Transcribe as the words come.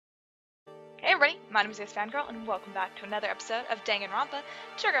Hey everybody, my name is AceFangirl, and welcome back to another episode of Danganronpa,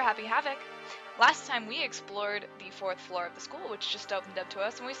 Trigger Happy Havoc. Last time we explored the 4th floor of the school, which just opened up to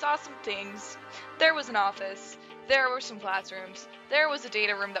us, and we saw some things. There was an office, there were some classrooms, there was a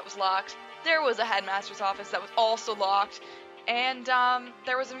data room that was locked, there was a headmaster's office that was also locked, and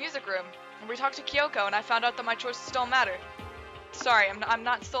there was a music room. And we talked to Kyoko, and I found out that my choices don't matter. Sorry, I'm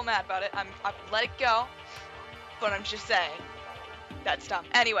not still mad about it. I've let it go, but I'm just saying. That's dumb.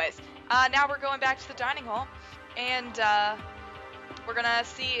 Anyways, now we're going back to the dining hall, and we're gonna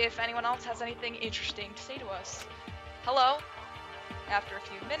see if anyone else has anything interesting to say to us. Hello. After a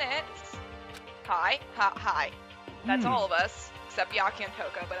few minutes. Hi. Hi. That's all of us, except Yaki and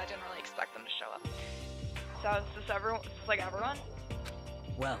Toko, but I didn't really expect them to show up. So is this everyone? Is this like everyone?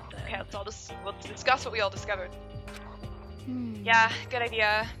 Well then. Okay, let's discuss what we all discovered. Yeah, good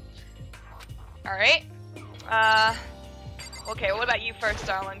idea. Alright. Okay, what about you first,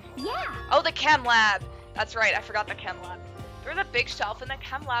 darling? Yeah. Oh, the chem lab! That's right, I forgot the chem lab. There was a big shelf in the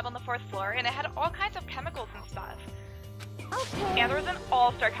chem lab on the 4th floor, and it had all kinds of chemicals and stuff. Okay. And there was an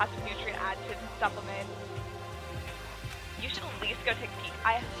all-star cast of nutrient additives and supplements. You should at least go take a peek.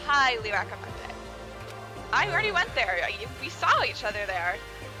 I highly recommend it. I already went there. We saw each other there.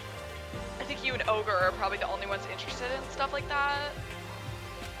 I think you and Ogre are probably the only ones interested in stuff like that.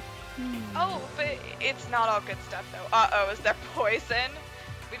 Oh, but it's not all good stuff though. Uh-oh, is there poison?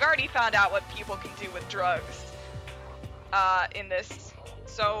 We've already found out what people can do with drugs in this,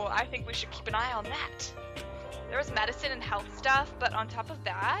 so I think we should keep an eye on that. There was medicine and health stuff, but on top of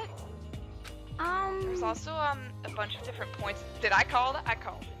that, there's also a bunch of different points. Did I call that? I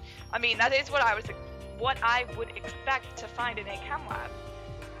called it. I mean, that is what I would expect to find in a chem lab.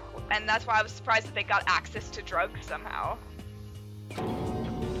 And that's why I was surprised that they got access to drugs somehow.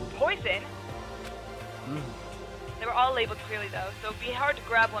 Poison? They were all labeled clearly though, so it'd be hard to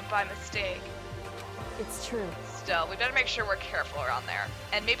grab one by mistake. It's true. Still, we better make sure we're careful around there.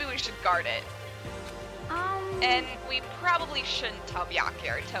 And maybe we should guard it. And we probably shouldn't tell Yaki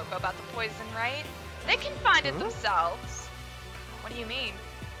or Toko about the poison, right? They can find it themselves. What do you mean?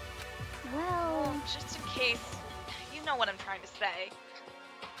 Well, just in case, you know what I'm trying to say.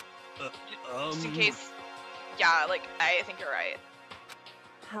 Just in case, yeah, like, I think you're right.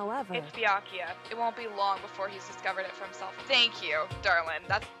 however, It's Byakuya. It won't be long before he's discovered it for himself. Thank you, darling.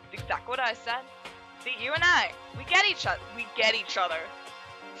 That's exactly what I said. See, you and I, we get each other. We get each other.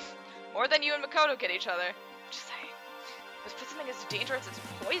 More than you and Makoto get each other. Just saying. Let's put something as dangerous as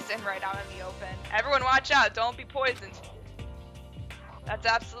poison right out in the open. Everyone watch out, don't be poisoned. That's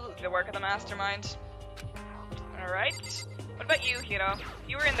absolutely the work of the mastermind. Alright. What about you, Hiro?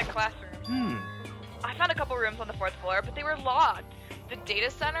 You were in the classroom. I found a couple rooms on the 4th floor, but they were locked. The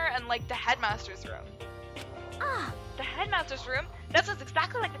data center and like the headmaster's room. The headmaster's room? That sounds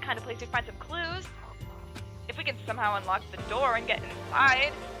exactly like the kind of place we find some clues. If we can somehow unlock the door and get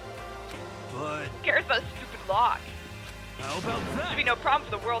inside. But Who cares about a stupid lock? how about Should that? be no problem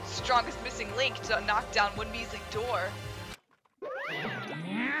for the world's strongest missing link to knock down one measly door.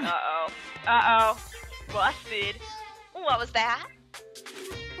 Uh-oh. Uh-oh. Busted. What was that?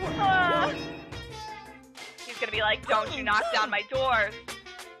 He's gonna be like, don't you knock down my doors.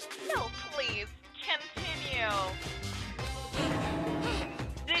 No, please. Continue.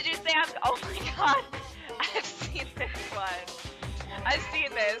 Did you say oh my god. I've seen this one. I've seen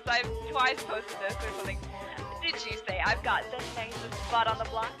this. I've twice posted this or something. Did you say I've got the nicest spot on the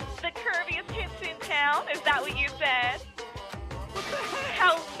block? The curviest hips in town? Is that what you said?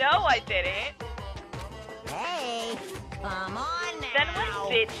 Hell no, I didn't. hey, come on now. Then what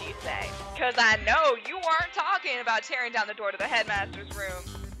did you say? Because I know you weren't talking about tearing down the door to the headmaster's room.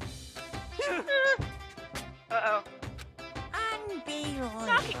 Uh-oh. Unbelievable.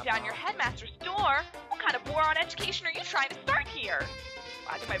 Knocking down your headmaster's door? What kind of war on education are you trying to start here?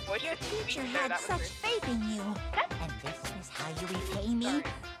 I think my voice Your is sweet teacher there, had that was such rude. faith in you. And this is how you repay me?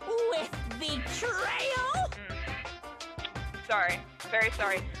 With betrayal? Sorry. Very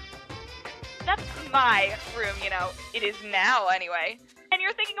sorry. That's my room, you know. It is now, anyway. And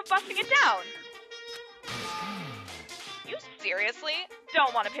you're thinking of busting it down. You seriously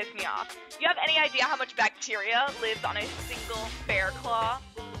don't want to piss me off. Do you have any idea how much bacteria lives on a single bear claw?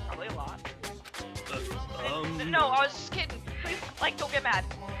 Probably a lot. No, I was just kidding. Please, like, don't get mad.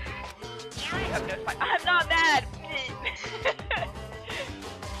 You have no spine. I'm not mad.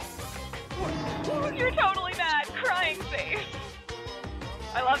 You're totally mad. Crying face.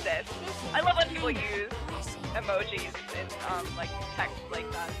 I love this. I love when people use emojis in, like, text like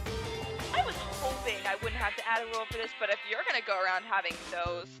that. I was hoping I wouldn't have to add a rule for this, but if you're gonna go around having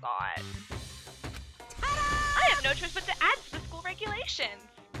those thoughts, I have no choice but to add to the school regulations.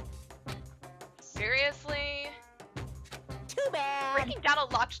 Seriously? Too bad. Breaking down a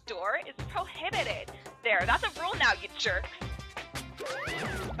locked door is prohibited. There, that's a rule now, you jerks.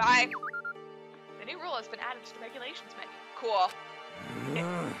 Bye. The new rule has been added to the regulations menu. Cool.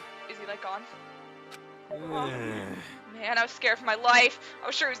 Is he like gone? Oh, man, I was scared for my life. I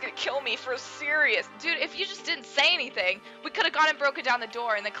was sure he was gonna kill me for serious. Dude, if you just didn't say anything, we could have gone and broken down the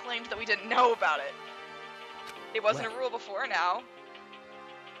door and then claimed that we didn't know about it. It wasn't a rule before now.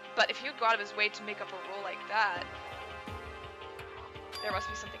 But if he would go out of his way to make up a rule like that, there must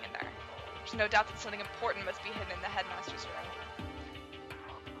be something in there. There's no doubt that something important must be hidden in the headmaster's room.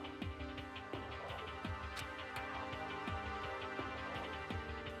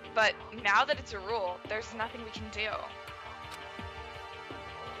 But now that it's a rule, there's nothing we can do.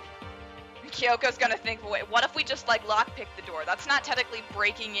 Kyoko's gonna think, wait, what if we just like lockpick the door? That's not technically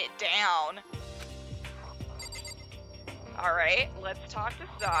breaking it down. Alright, let's talk to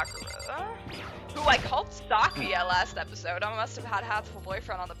Sakura. Who I called Sakuya last episode. I must have had Hatsu's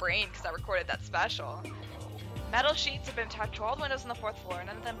boyfriend on the brain because I recorded that special. Metal sheets have been attached to all the windows on the 4th floor,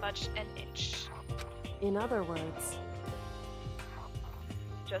 none of them budged an inch. In other words,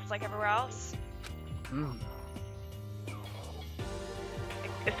 just like everywhere else.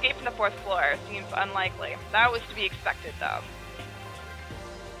 Escape from the 4th floor seems unlikely. That was to be expected, though.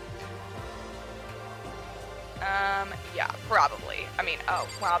 Yeah, probably. I mean, oh,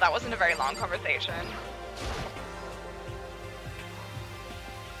 wow, that wasn't a very long conversation.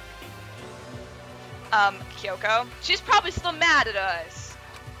 Kyoko? She's probably still mad at us.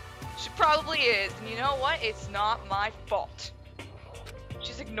 She probably is, and you know what? It's not my fault.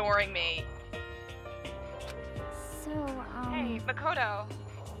 She's ignoring me. So, Hey, Makoto.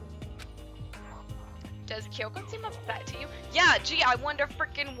 Does Kyoko seem upset to you? Yeah, gee, I wonder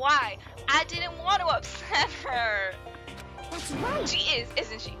frickin' why. I didn't want to upset her. That's right. She is,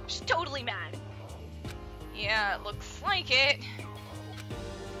 isn't she? She's totally mad. Yeah, it looks like it.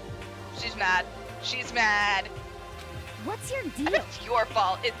 She's mad. She's mad. What's your I deal? bet it's your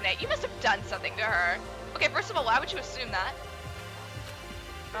fault, isn't it? You must have done something to her. Okay, first of all, why would you assume that?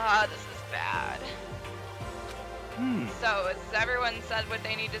 This is bad. So, has everyone said what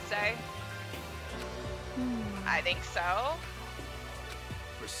they need to say? I think so.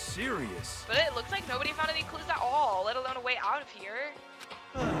 For serious? But it looks like nobody found any clues at all, let alone a way out of here.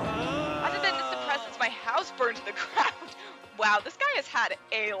 Other than this depressed my house burned to the ground. Wow, this guy has had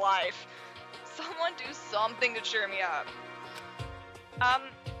a life. Someone do something to cheer me up.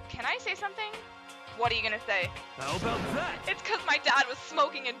 Can I say something? What are you gonna say? How about that? It's cause my dad was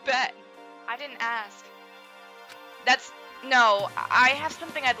smoking in bed. I didn't ask. No, I have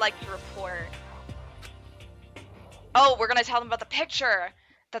something I'd like to report. Oh, we're gonna tell them about the picture.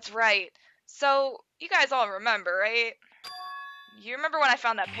 That's right. So, you guys all remember, right? You remember when I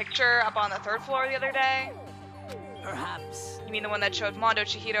found that picture up on the 3rd floor the other day? Perhaps. You mean the one that showed Mondo,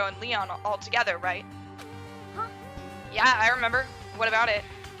 Chihiro, and Leon all together, right? Huh? Yeah, I remember. What about it?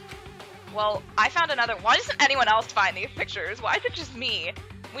 Well, I found another. Why doesn't anyone else find these pictures? Why is it just me?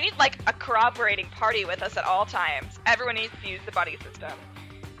 We need, like, a corroborating party with us at all times. Everyone needs to use the buddy system.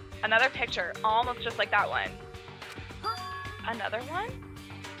 Another picture, almost just like that one. Another one?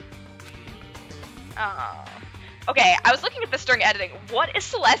 Oh. Okay, I was looking at this during editing. What is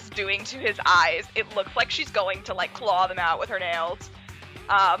Celeste doing to his eyes? It looks like she's going to, like, claw them out with her nails.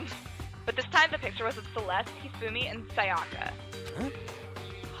 But this time the picture was of Celeste, Hifumi, and Sayaka.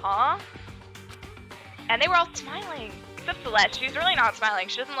 Huh? And they were all smiling. Except Celeste. She's really not smiling.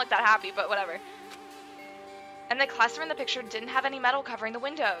 She doesn't look that happy, but whatever. And the classroom in the picture didn't have any metal covering the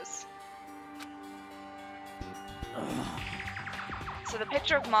windows. So the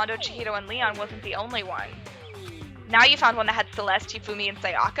picture of Mondo, Chihiro, and Leon wasn't the only one. Now you found one that had Celeste, Hifumi, and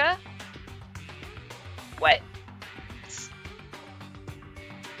Sayaka? What?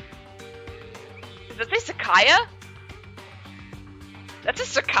 Does that say Sakaya? That's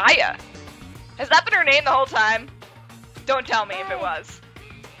a Sakaya. Has that been her name the whole time? Don't tell me if it was.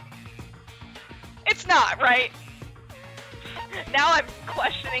 It's not, right? Now I'm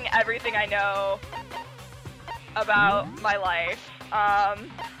questioning everything I know about my life.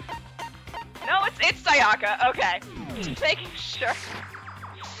 No, it's Sayaka. Okay. Just making sure.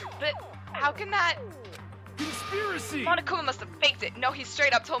 But how can that... Conspiracy! Monokuma must have faked it. No, he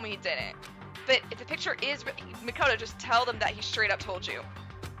straight up told me he didn't. But if the picture is... Mikoto, just tell them that he straight up told you.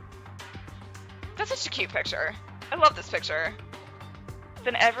 That's such a cute picture. I love this picture.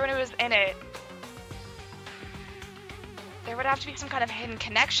 Then everyone who was in it... There would have to be some kind of hidden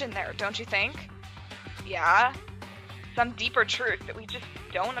connection there, don't you think? Yeah. Some deeper truth that we just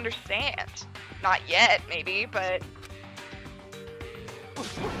don't understand. Not yet, maybe, but...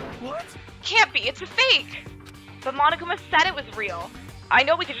 What? Can't be, it's a fake! But Monokuma said it was real. I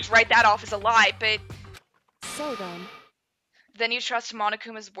know we could just write that off as a lie, but... So then, Then you trust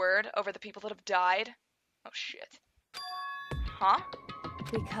Monokuma's word over the people that have died? Oh shit. Huh?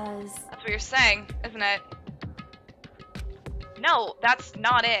 because That's what you're saying, isn't it? No, that's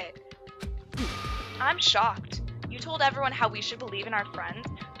not it. I'm shocked. You told everyone how we should believe in our friends,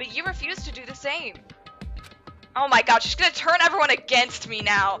 but you refused to do the same. Oh my god, she's gonna turn everyone against me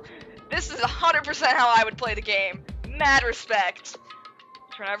now. This is 100% how I would play the game. Mad respect.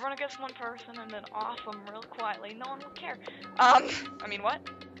 Turn everyone against one person and then off them real quietly. No one will care. I mean, what?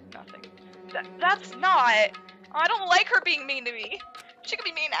 Nothing. That's not... I don't like her being mean to me. She could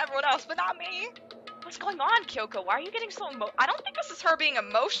be mean to everyone else, but not me. What's going on, Kyoko? Why are you getting so I don't think this is her being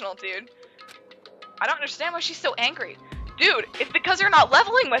emotional, dude. I don't understand why she's so angry. Dude, it's because you're not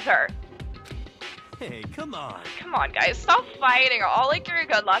leveling with her. Hey, come on. Come on, guys. Stop fighting or all like your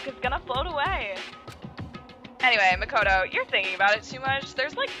good luck is gonna float away. Anyway, Makoto, you're thinking about it too much.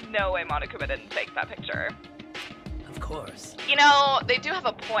 There's like no way Monokuma didn't fake that picture. Of course. You know, they do have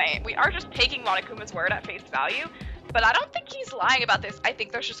a point. We are just taking Monokuma's word at face value, but I don't think he's lying about this. I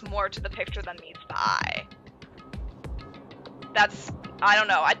think there's just more to the picture than meets the eye. I don't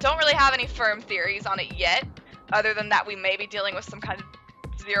know. I don't really have any firm theories on it yet, other than that we may be dealing with some kind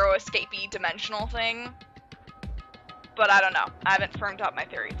of zero escapee dimensional thing. But I don't know. I haven't firmed up my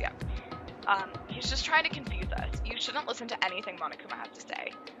theories yet. He's just trying to confuse us. You shouldn't listen to anything Monokuma has to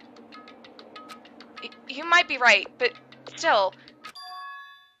say. You might be right, but still.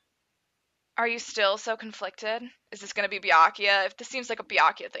 Are you still so conflicted? Is this gonna be Byakuya? If this seems like a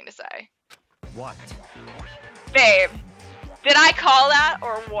Byakuya thing to say. What? Babe, did I call that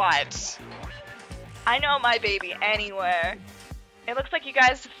or what? I know my baby anywhere. It looks like you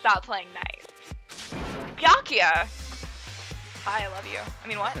guys have stopped playing nice. Byakuya! Hi, I love you. I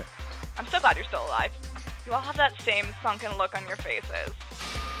mean, what? I'm so glad you're still alive. You all have that same sunken look on your faces.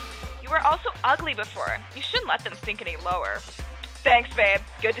 You were also ugly before. You shouldn't let them sink any lower. Thanks, babe.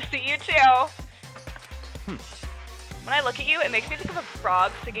 Good to see you, too. When I look at you, it makes me think of a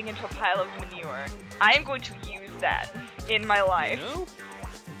frog sinking into a pile of manure. I am going to use that in my life. No?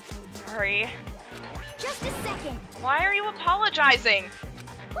 Sorry. Just a second. Why are you apologizing?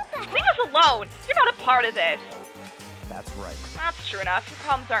 What the Leave us alone. You're not a part of this. That's right. That's true enough. Your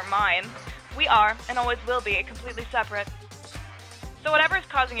problems aren't mine. We are, and always will be, completely separate. So whatever is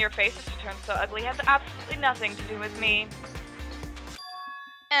causing your faces to turn so ugly has absolutely nothing to do with me.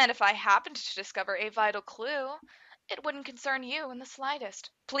 And if I happened to discover a vital clue, it wouldn't concern you in the slightest.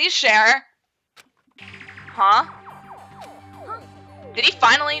 Please share. Huh? Did he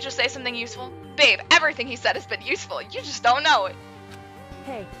finally just say something useful? Babe, everything he said has been useful. You just don't know it.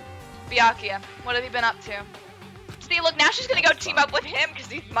 hey, Byakuya, what have you been up to? See, look, now she's gonna go team up with him because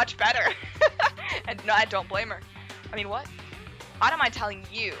he's much better. And no, I don't blame her. I mean, what? I don't mind telling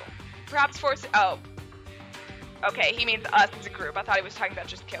you. Perhaps forcing... Oh. Okay, he means us as a group. I thought he was talking about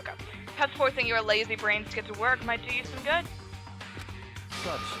just Kyoko. Perhaps forcing your lazy brains to get to work might do you some good.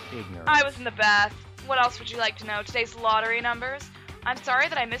 Such ignorance. I was in the bath. What else would you like to know? Today's lottery numbers? I'm sorry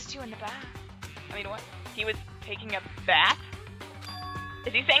that I missed you in the bath. I mean, what? He was taking a bath?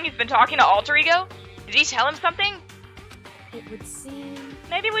 Is he saying he's been talking to Alter Ego? Did he tell him something? it would seem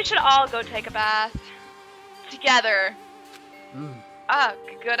Maybe we should all go take a bath. Together.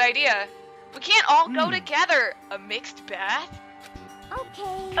 Good idea. We can't all go together. A mixed bath?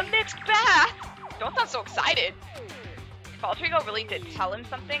 Okay. A mixed bath? Don't sound so excited. If Alter Ego really did tell him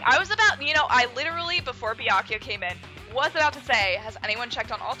something, I was about, you know, I literally, before Byakuya came in, was about to say, has anyone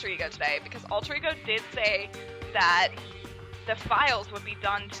checked on Alter Ego today? Because Alter Ego did say that the files would be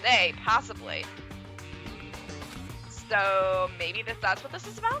done today, passively. So maybe that's what this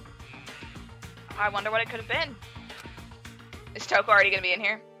is about? I wonder what it could have been. Is Toko already gonna be in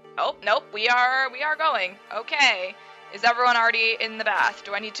here? Oh, nope, we are going. Okay. Is everyone already in the bath?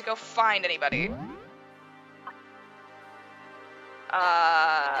 Do I need to go find anybody?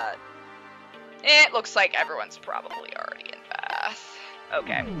 It looks like everyone's probably already in bath.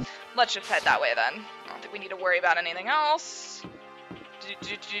 Okay, let's just head that way then. I don't think we need to worry about anything else.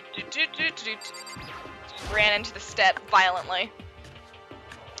 Just ran into the step violently.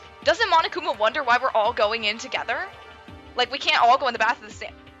 Doesn't Monokuma wonder why we're all going in together? Like, we can't all go in the bath at the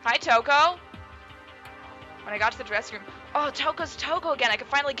same... Hi, Toko. When I got to the dressing room... Oh, Toko's Toko again. I could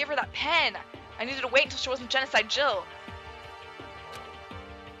finally give her that pen. I needed to wait until she wasn't Genocide Jill.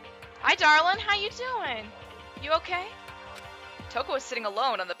 Hi, darling. How you doing? You okay? Toko was sitting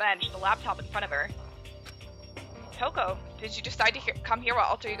alone on the bench, the laptop in front of her. Toko, did you decide to come here while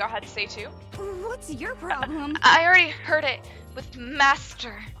Alter Ego had to say too? What's your problem? I already heard it with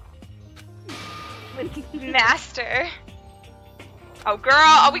Master. with Master. Oh, girl,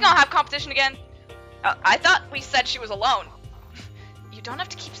 are we gonna have competition again? I thought we said she was alone. You don't have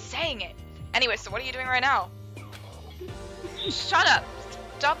to keep saying it. Anyway, so what are you doing right now? Shut up.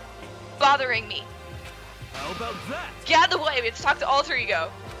 Stop bothering me. How about that? Get out of the way. We have to talk to Alter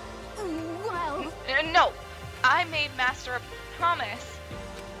Ego. Well, No. I made Master a promise.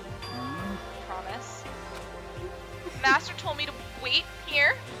 Promise? Master told me to wait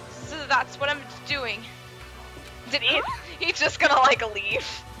here, so that's what I'm doing. He's just gonna, like, leave.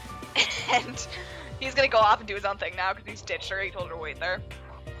 And he's gonna go off and do his own thing now because he's ditched her. He told her to wait there.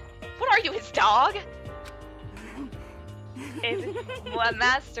 What are you, his dog? If what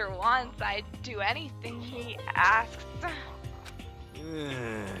Master wants, I'd do anything he asks.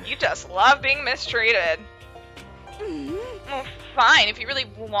 You just love being mistreated. Well, fine, if you really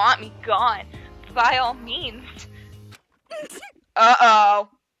want me gone, by all means. Uh-oh.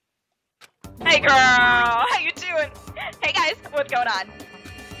 Hey, girl! How you doing? Hey, guys, what's going on?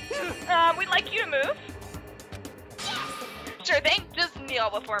 We'd like you to move. Sure thing, just kneel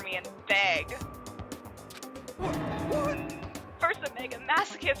before me and beg. First a mega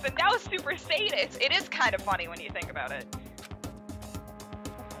masochist and now a super sadist. It is kind of funny when you think about it.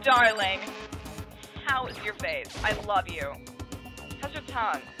 Darling, how is your face? I love you. How's your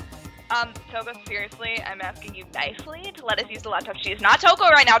tongue? Togo, seriously, I'm asking you nicely to let us use the laptop. She is not Toko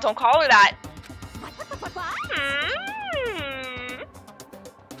right now, don't call her that.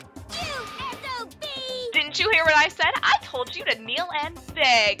 Didn't you hear what I said? I told you to kneel and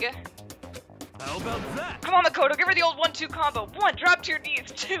beg. How about that? Come on, Makoto, give her the old 1-2 combo. 1, drop to your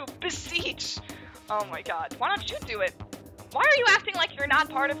knees. 2, beseech. Oh my god, why don't you do it? Why are you acting like you're not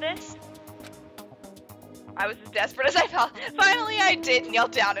part of this? I was as desperate as I felt. Finally, I did kneel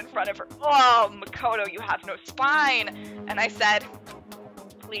down in front of her. Oh, Makoto, you have no spine. And I said,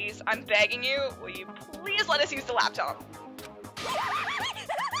 please, I'm begging you, will you please let us use the laptop?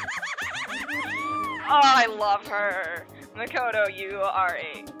 Oh, I love her. Makoto, you are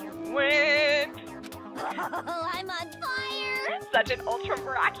a win. oh, I'm on fire. Such an ultra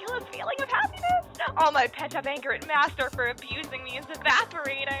miraculous feeling of happiness. All my pent-up anger at Master for abusing me is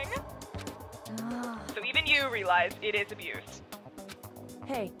evaporating. So even you realize it is abuse.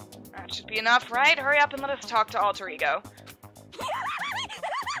 Hey, That should be enough, right? Hurry up and let us talk to Alter Ego.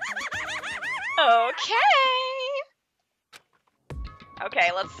 Okay.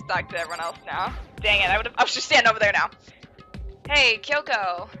 Okay, let's talk to everyone else now. Dang it, I was just standing over there now. Hey,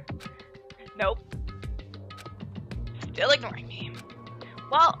 Kyoko. Nope. Still ignoring me.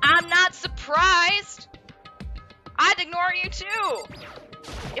 Well, I'm not surprised. I'd ignore you too.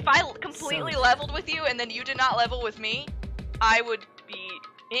 If I completely leveled with you and then you did not level with me, I would be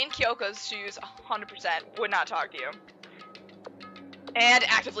in Kyoko's shoes 100%, would not talk to you. And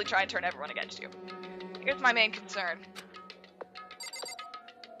actively try and turn everyone against you. Here's my main concern.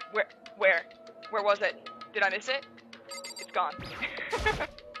 Where was it? Did I miss it? It's gone.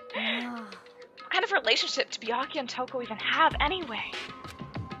 What kind of relationship do Byakuya and Toko even have anyway?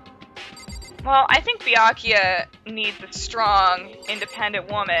 Well, I think Byakuya needs a strong, independent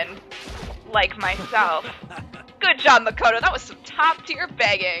woman like myself. Good job, Makoto. That was some top-tier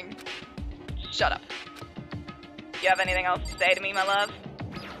begging. Shut up. You have anything else to say to me, my love?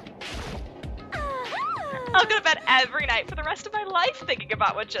 I'll go to bed every night for the rest of my life thinking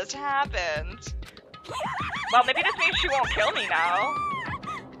about what just happened. Well, maybe this means she won't kill me now.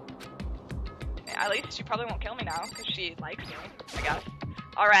 Yeah, at least she probably won't kill me now, because she likes me, I guess.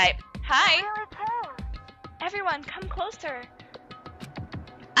 Alright. Hi! Everyone, come closer.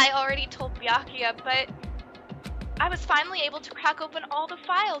 I already told Byakuya, but I was finally able to crack open all the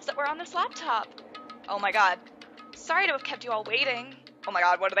files that were on this laptop. Oh my god. Sorry to have kept you all waiting. Oh my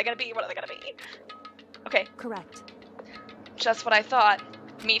god, what are they gonna be? What are they gonna be? Okay, correct. just what I thought.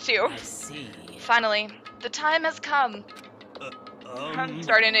 Me too. I see. Finally, the time has come. I'm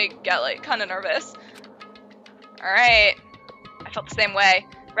starting to get, like, kinda nervous. Alright. I felt the same way.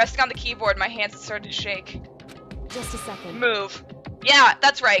 Resting on the keyboard, my hands had started to shake. Just a second. Move. Yeah,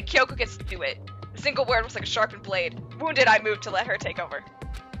 that's right. Kyoko gets to do it. The single word was like a sharpened blade. Wounded, I moved to let her take over.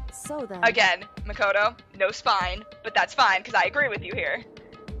 So then. Again, Makoto, no spine, but that's fine, because I agree with you here.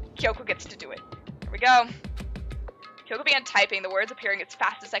 Kyoko gets to do it. Here we go. Kyoko began typing, the words appearing as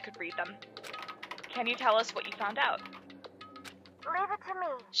fast as I could read them. Can you tell us what you found out? Leave it to me.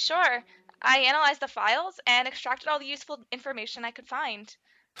 Sure. I analyzed the files and extracted all the useful information I could find.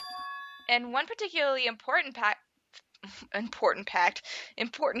 And one particularly important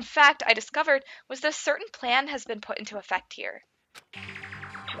fact I discovered was that a certain plan has been put into effect here.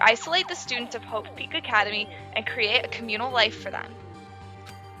 To isolate the students of Hope Peak Academy and create a communal life for them.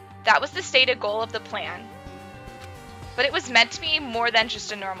 That was the stated goal of the plan. But it was meant to be more than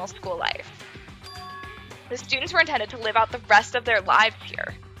just a normal school life. The students were intended to live out the rest of their lives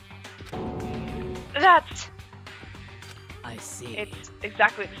here. That's... I see. It's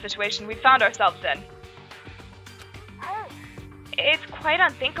exactly the situation we found ourselves in. It's quite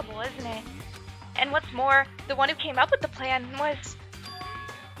unthinkable, isn't it? And what's more, the one who came up with the plan was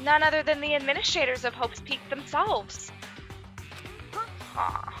none other than the administrators of Hope's Peak themselves.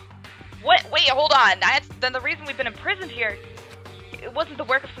 What? Wait, hold on. Then the reason we've been imprisoned here, it wasn't the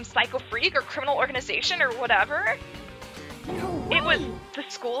work of some psycho freak or criminal organization or whatever. No It was way. the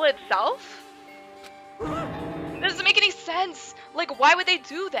school itself? That doesn't make any sense. Like, why would they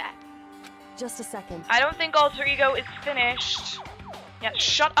do that? Just a second. I don't think Alter Ego is finished. Yeah,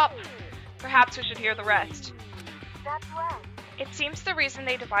 shut up. Perhaps we should hear the rest. That's right. It seems the reason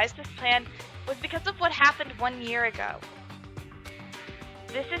they devised this plan was because of what happened 1 year ago.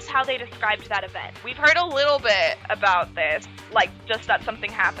 This is how they described that event. We've heard a little bit about this, like just that something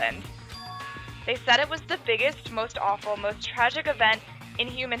happened. They said it was the biggest, most awful, most tragic event in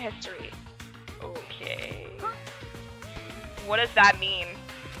human history. Okay. What does that mean?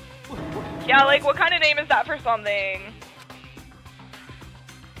 Yeah, like what kind of name is that for something?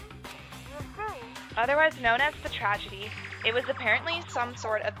 You see, Otherwise known as the tragedy, it was apparently some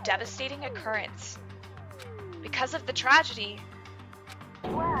sort of devastating occurrence. Because of the tragedy,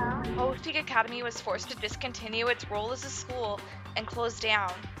 well, Hope's Peak Academy was forced to discontinue its role as a school and close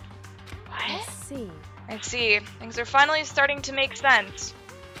down. I What? see. I see. Things are finally starting to make sense.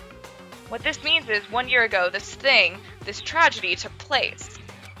 What this means is 1 year ago, this tragedy took place.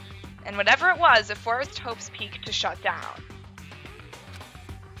 And whatever it was, it forced Hope's Peak to shut down.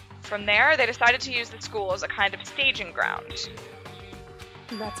 From there, they decided to use the school as a kind of staging ground.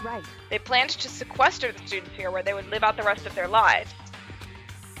 That's right. They planned to sequester the students here where they would live out the rest of their lives.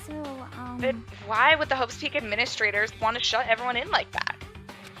 So, But why would the Hope's Peak administrators want to shut everyone in like that?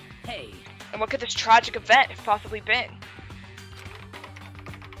 Hey, And what could this tragic event have possibly been?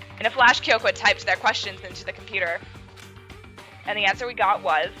 In a flash, Kyoko had typed their questions into the computer. And the answer we got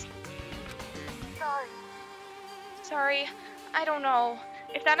was, sorry. sorry, I don't know.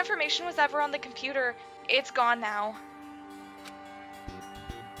 If that information was ever on the computer, it's gone now.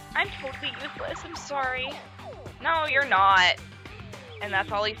 I'm totally useless, I'm sorry. No, you're not. And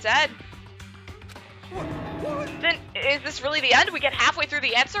that's all he said. Then, is this really the end? We get halfway through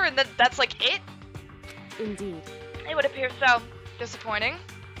the answer and then that's like it? Indeed. It would appear so. Disappointing.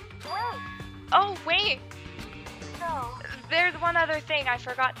 Wait, Oh, wait. so, There's one other thing I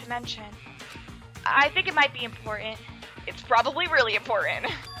forgot to mention. I think it might be important. It's probably really important.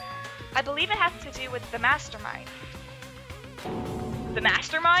 I believe it has to do with the mastermind. The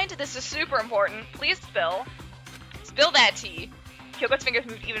mastermind? This is super important. Please spill. Spill that tea. Kyoko's fingers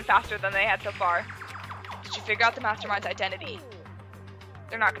moved even faster than they had so far. Did you figure out the mastermind's identity?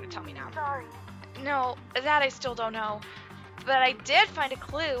 They're not going to tell me now. sorry. No, that I still don't know. But I did find a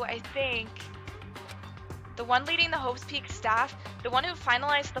clue, I think. The one leading the Hope's Peak staff, the one who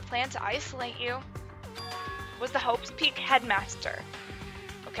finalized the plan to isolate you, was the Hope's Peak headmaster.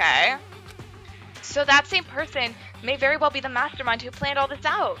 Okay. So that same person may very well be the mastermind who planned all this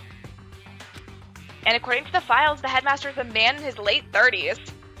out. And according to the files, the headmaster is a man in his late 30s.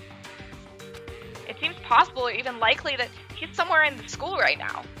 It seems possible or even likely that he's somewhere in the school right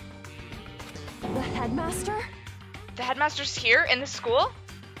now. The headmaster? The headmaster's here in the school?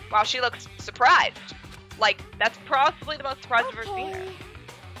 Wow, she looks surprised. Like, that's possibly the most surprised I've ever seen her.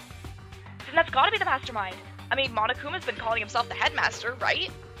 Then that's gotta be the mastermind. I mean, Monokuma's been calling himself the headmaster,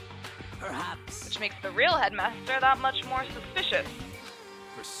 right? perhaps. Which makes the real headmaster that much more suspicious.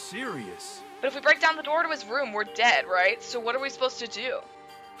 For serious. But if we break down the door to his room, we're dead, right? So what are we supposed to do?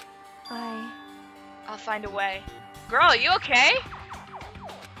 I'll find a way. Girl, are you okay?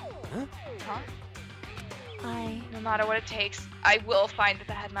 Huh? Huh? No matter what it takes, I will find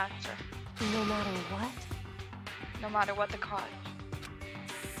the headmaster. No matter what? No matter what the cost.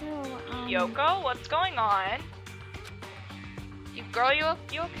 So, Yoko, what's going on? Girl, you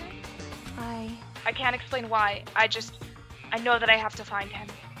okay? I can't explain why. I know that I have to find him.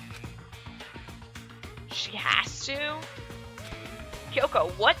 She has to?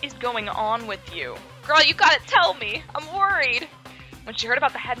 Kyoko, what is going on with you? Girl, you gotta tell me. I'm worried. When she heard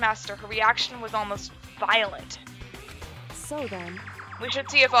about the headmaster, her reaction was almost violent. So then, We should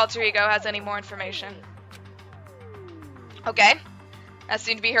see if Alter Ego has any more information. Okay. That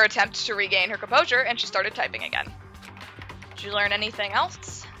seemed to be her attempt to regain her composure, and she started typing again. Did you learn anything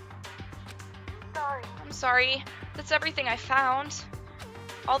else? Sorry. I'm sorry. That's everything I found.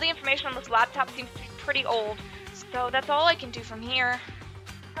 All the information on this laptop seems to be pretty old, so that's all I can do from here.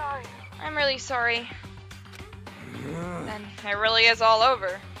 Sorry. I'm really sorry. And it really is all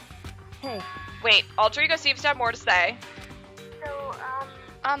over. Hey, Wait, Alter Ego seems to have more to say. So,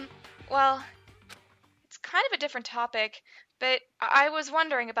 Well, it's kind of a different topic, but I was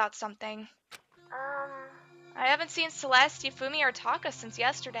wondering about something. I haven't seen Celeste, Yafumi, or Taka since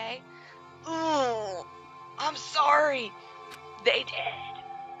yesterday. Ooh, I'm sorry. They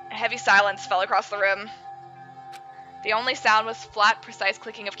did. A heavy silence fell across the room. The only sound was flat, precise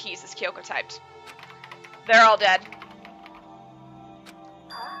clicking of keys as Kyoko typed. They're all dead.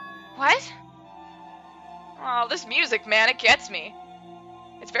 What? Oh, this music, man, it gets me.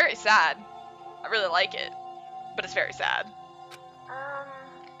 It's very sad. I really like it, but it's very sad.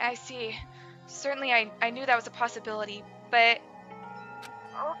 I see. Certainly I knew that was a possibility, but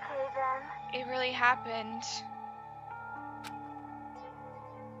okay then. it really happened.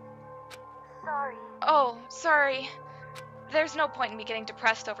 Sorry. Oh, sorry. There's no point in me getting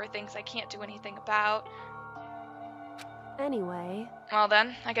depressed over things I can't do anything about. anyway, Well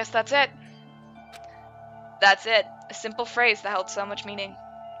then, I guess that's it. That's it. A simple phrase that held so much meaning.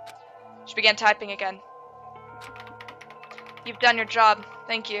 She began typing again. You've done your job.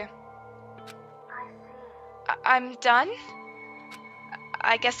 Thank you. I see. I'm done?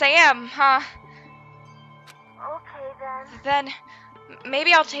 I guess I am, huh? Okay then. Then,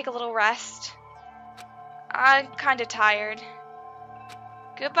 maybe I'll take a little rest. I'm kinda tired.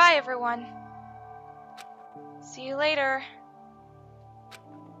 Goodbye, everyone. See you later.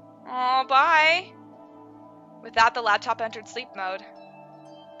 Oh, bye. With that, the laptop entered sleep mode.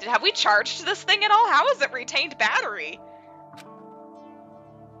 Have we charged this thing at all? How has it retained battery?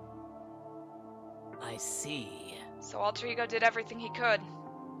 I see. So Alter Ego did everything he could.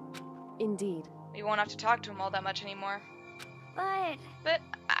 indeed. We won't have to talk to him all that much anymore. But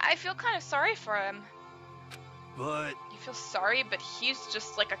I feel kind of sorry for him. But You feel sorry, but he's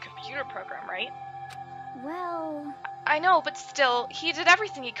just like a computer program, right? well, I know, but still, he did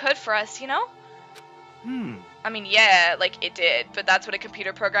everything he could for us, you know? I mean, yeah, like, it did, but that's what a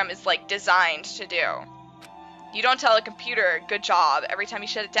computer program is, like, designed to do. You don't tell a computer, good job, every time you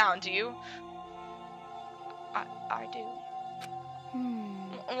shut it down, do you? I do.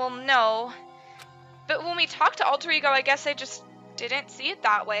 Well, no. But when we talked to Alter Ego, I guess I just didn't see it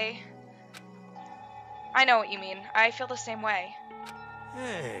that way. I know what you mean. I feel the same way.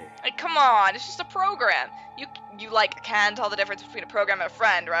 hey, Like, come on, it's just a program. You like, can tell the difference between a program and a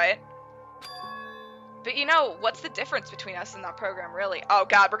friend, right? But you know, what's the difference between us and that program, really? Oh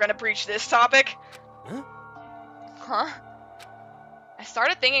god, we're gonna breach this topic? Huh? Huh? I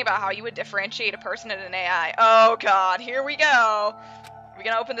started thinking about how you would differentiate a person and an AI. Oh god, here we go. Are we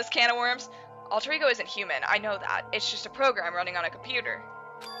gonna open this can of worms? Alter Ego isn't human, I know that. It's just a program running on a computer.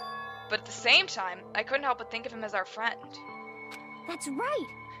 But at the same time, I couldn't help but think of him as our friend. that's right.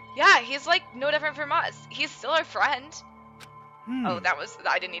 Yeah, he's like no different from us. He's still our friend. Oh,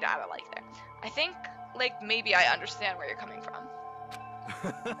 I didn't need to add a like there. I think, like, maybe I understand where you're coming from.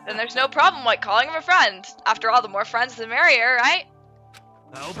 Then there's no problem, like, calling him a friend. After all, the more friends, the merrier, right?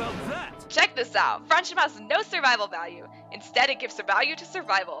 How about that? Check this out. Friendship has no survival value. Instead, it gives value to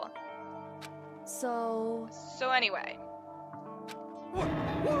survival. So, So anyway.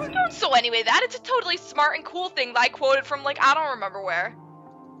 What? Don't so anyway that. It's a totally smart and cool thing that I quoted from, like, I don't remember where.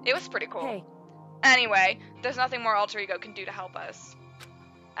 It was pretty cool. hey, Anyway, there's nothing more Alter Ego can do to help us.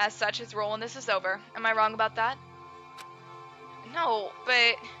 As such, his role in this is over. Am I wrong about that? No,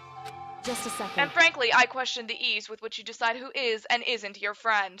 but... just a second. And frankly, I question the ease with which you decide who is and isn't your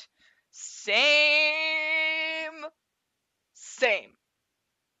friend. Same.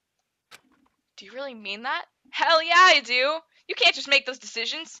 Do you really mean that? Hell yeah, I do. You can't just make those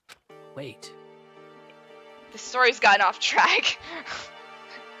decisions. Wait. The story's gotten off track.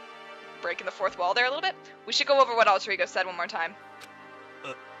 Breaking the fourth wall there a little bit. We should go over what Alter Ego said one more time.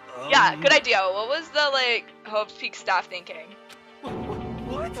 Yeah, good idea. What was the, like, Hope's Peak staff thinking?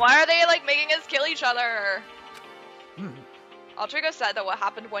 What? Why are they, like, making us kill each other? Hmm. Alter Ego said that what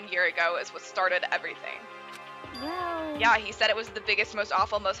happened 1 year ago is what started everything. Well, Yeah, he said it was the biggest, most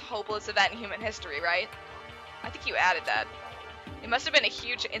awful, most hopeless event in human history, right? I think you added that. It must have been a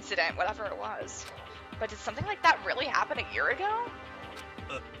huge incident, whatever it was. But did something like that really happen a year ago?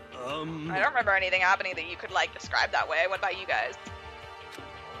 I don't remember anything happening that you could, like, describe that way. What about you guys?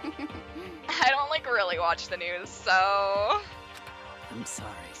 I don't, like, really watch the news, so... I'm sorry.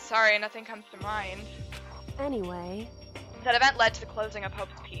 Sorry, nothing comes to mind. Anyway, That event led to the closing of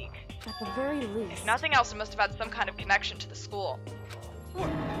Hope's Peak. at the very least, If nothing else, it must have had some kind of connection to the school.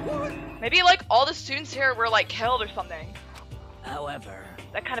 What? Maybe, like, all the students here were, like, killed or something. However,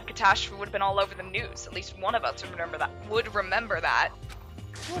 That kind of catastrophe would have been all over the news. At least one of us would remember that.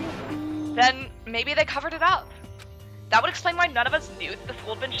 could it be then maybe they covered it up. That would explain why none of us knew that the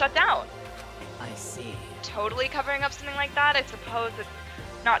school had been shut down. I see. Totally covering up something like that? I suppose it's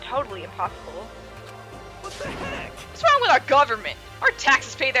not totally impossible. What the heck? What's wrong with our government? Our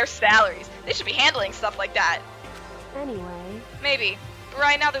taxes pay their salaries. They should be handling stuff like that. Anyway, Maybe. But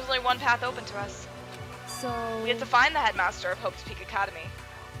right now there's only one path open to us. so... We have to find the headmaster of Hope's Peak Academy.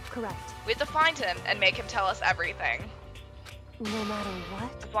 Correct. We have to find him and make him tell us everything. No matter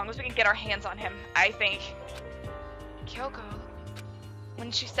what? As long as we can get our hands on him, I think. Kyoko.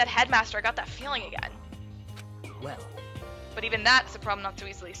 When she said headmaster, I got that feeling again. Well, But even that's a problem not so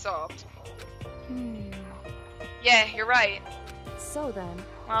easily solved. Hmm. Yeah, you're right. So then,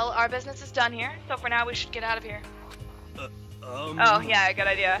 Well, our business is done here, so for now we should get out of here. Um... Oh, yeah, good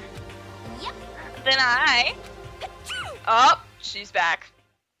idea. Yep. Then I... Oh, she's back.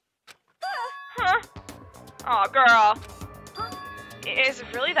 Huh? Aw, girl. Is it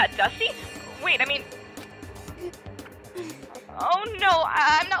really that dusty? Wait, I mean... Oh no,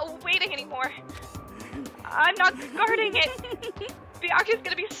 I'm not waiting anymore. I'm not guarding it. Byaku's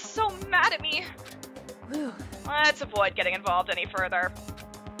gonna be so mad at me. whew, Let's avoid getting involved any further.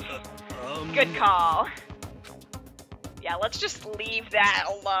 Good call. Yeah, let's just leave that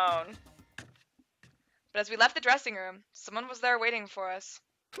alone. But as we left the dressing room, someone was there waiting for us.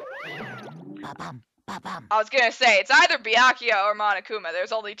 Ba-bum, ba-bum. I was gonna say, it's either Byakuya or Monokuma.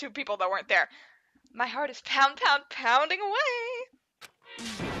 There's only two people that weren't there. My heart is pounding away.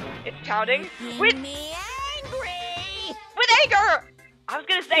 It's pounding with Making me angry. anger! I was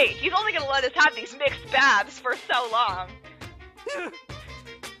gonna say, he's only gonna let us have these mixed baths for so long.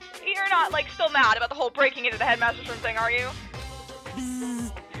 You're not, like, still mad about the whole breaking into the headmaster's room thing, are you?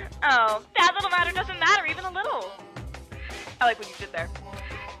 Oh, that little matter doesn't matter even a little. I like what you did there.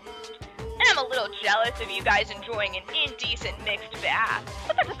 And I'm a little jealous of you guys enjoying an indecent mixed bath,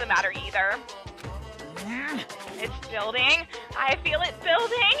 but that doesn't matter either. It's building. I feel it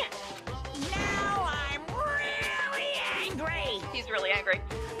building. Now I'm really angry. He's really angry.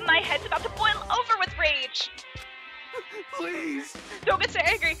 My head's about to boil over with rage. Please! Don't get so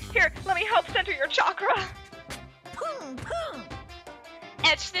angry. Here, let me help center your chakra. Poom, poom.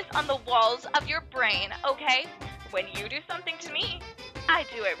 Etch this on the walls of your brain, okay? When you do something to me, I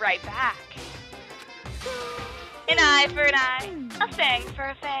do it right back. An eye for an eye, a fang for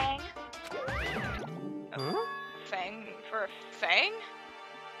a fang. Huh? Fang for a fang?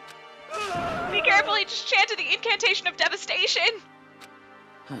 Be careful, he just chanted the incantation of devastation!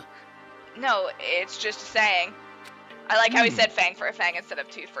 Huh. No, it's just a saying. I like how he said fang for a fang instead of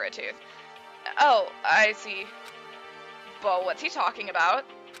tooth for a tooth. Oh, I see. But what's he talking about?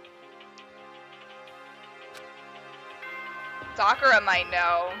 Sakura might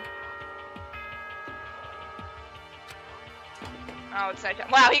know. Oh, it's nighttime.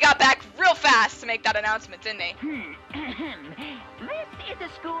 Wow, he got back real fast to make that announcement, didn't he? This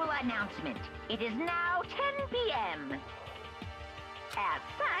is a school announcement. It is now 10 p.m. As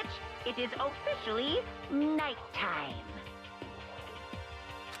such, it is officially nighttime.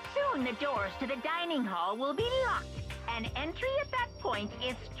 Soon the doors to the dining hall will be locked, and entry at that point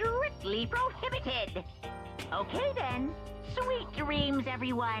is strictly prohibited. Okay then. Sweet dreams,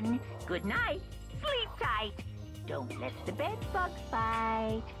 everyone. Good night. Sleep tight. Don't let the bed bugs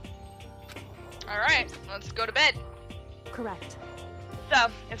bite. Alright, let's go to bed. correct. So,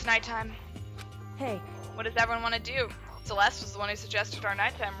 it's nighttime. Hey, What does everyone want to do? Celeste was the one who suggested our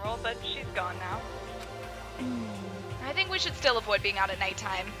nighttime rule, but she's gone now. I think we should still avoid being out at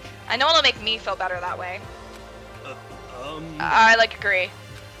nighttime. I know it'll make me feel better that way. I agree.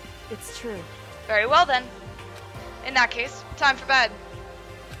 it's true. Very well then. In that case, time for bed.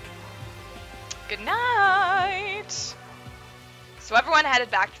 Good night! So everyone headed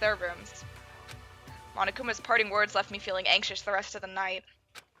back to their rooms. Monokuma's parting words left me feeling anxious the rest of the night.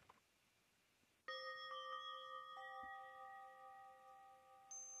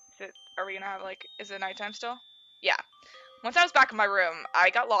 Are we gonna have, is it nighttime still? Yeah. Once I was back in my room, I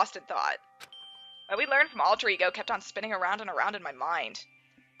got lost in thought. What we learned from Alter Ego kept on spinning around and around in my mind.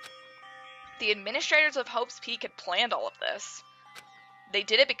 The administrators of Hope's Peak had planned all of this. They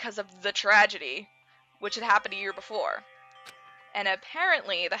did it because of the tragedy, which had happened a year before. And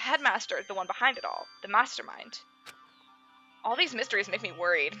apparently, the headmaster is the one behind it all, the mastermind. All these mysteries make me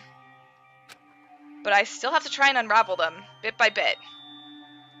worried. But I still have to try and unravel them, bit by bit.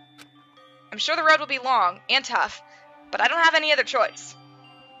 I'm sure the road will be long and tough, but I don't have any other choice.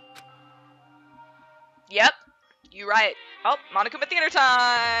 Yep, you right. Oh, Monokuma Theater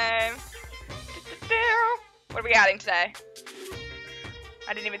time! What are we adding today?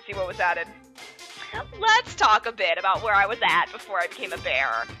 I didn't even see what was added. Let's talk a bit about where I was at before I became a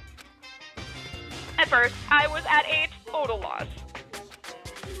bear. At first, I was at a total loss.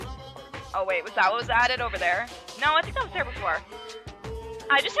 Oh wait, was that what was added over there? No, I think that was there before.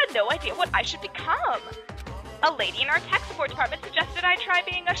 I just had no idea what I should become. A lady in our tech support department suggested I try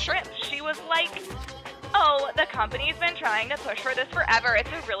being a shrimp. She was like, oh, the company's been trying to push for this forever. It's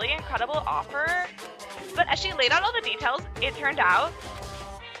a really incredible offer. But as she laid out all the details, it turned out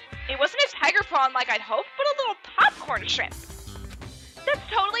it wasn't a tiger prawn like I'd hoped, but a little popcorn shrimp. That's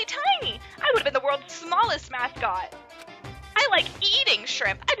totally tiny. I would have been the world's smallest mascot. I like eating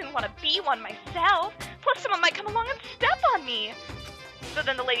shrimp. I didn't want to be one myself. Plus, someone might come along and step on me. So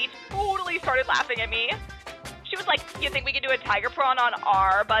then the lady totally started laughing at me. She was like, you think we could do a tiger prawn on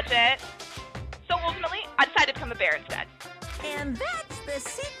our budget? So ultimately, I decided to become a bear instead. And that's the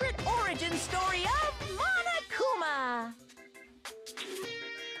secret origin story of Monokuma.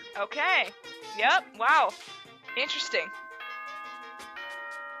 Okay. Yep. Wow. Interesting.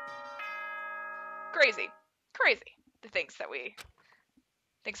 Crazy. Crazy. The things that we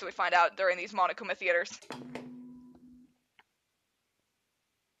find out during these Monokuma theaters.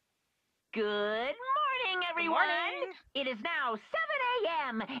 Good morning, everyone. morning. It is now 7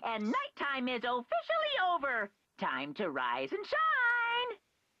 a.m. and nighttime is officially over. Time to rise and shine.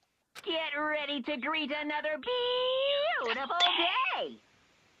 Get ready to greet another beautiful day.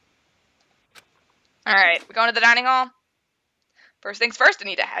 Alright, we're going to the dining hall. First things first, I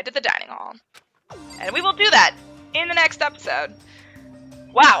need to head to the dining hall. And we will do that in the next episode.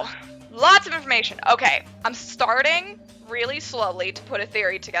 Wow, lots of information. Okay, I'm starting really slowly to put a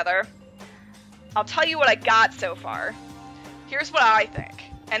theory together. I'll tell you what I got so far. Here's what I think.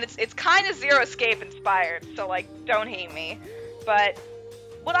 And it's kind of Zero Escape inspired, so like, don't hate me. But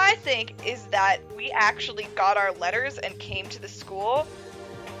what I think is that we actually got our letters and came to the school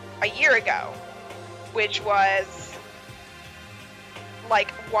a year ago. Which was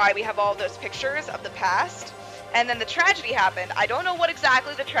like why we have all those pictures of the past. And then the tragedy happened. I don't know what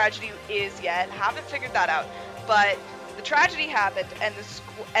exactly the tragedy is yet. Haven't figured that out. But the tragedy happened and the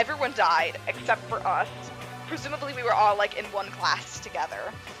school, everyone died except for us. Presumably we were all like in one class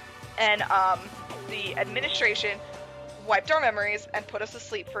together. And the administration wiped our memories and put us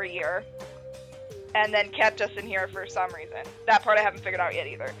asleep for a year. And then kept us in here for some reason. That part I haven't figured out yet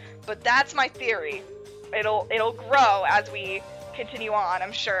either. But that's my theory. It'll grow as we continue on,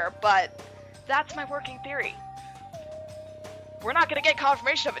 I'm sure, but that's my working theory. We're not gonna get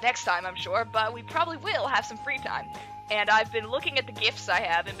confirmation of it next time, I'm sure, but we probably will have some free time. And I've been looking at the gifts I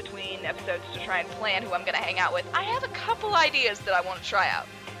have in between episodes to try and plan who I'm gonna hang out with. I have a couple ideas that I want to try out.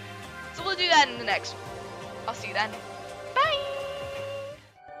 So we'll do that in the next one. I'll see you then.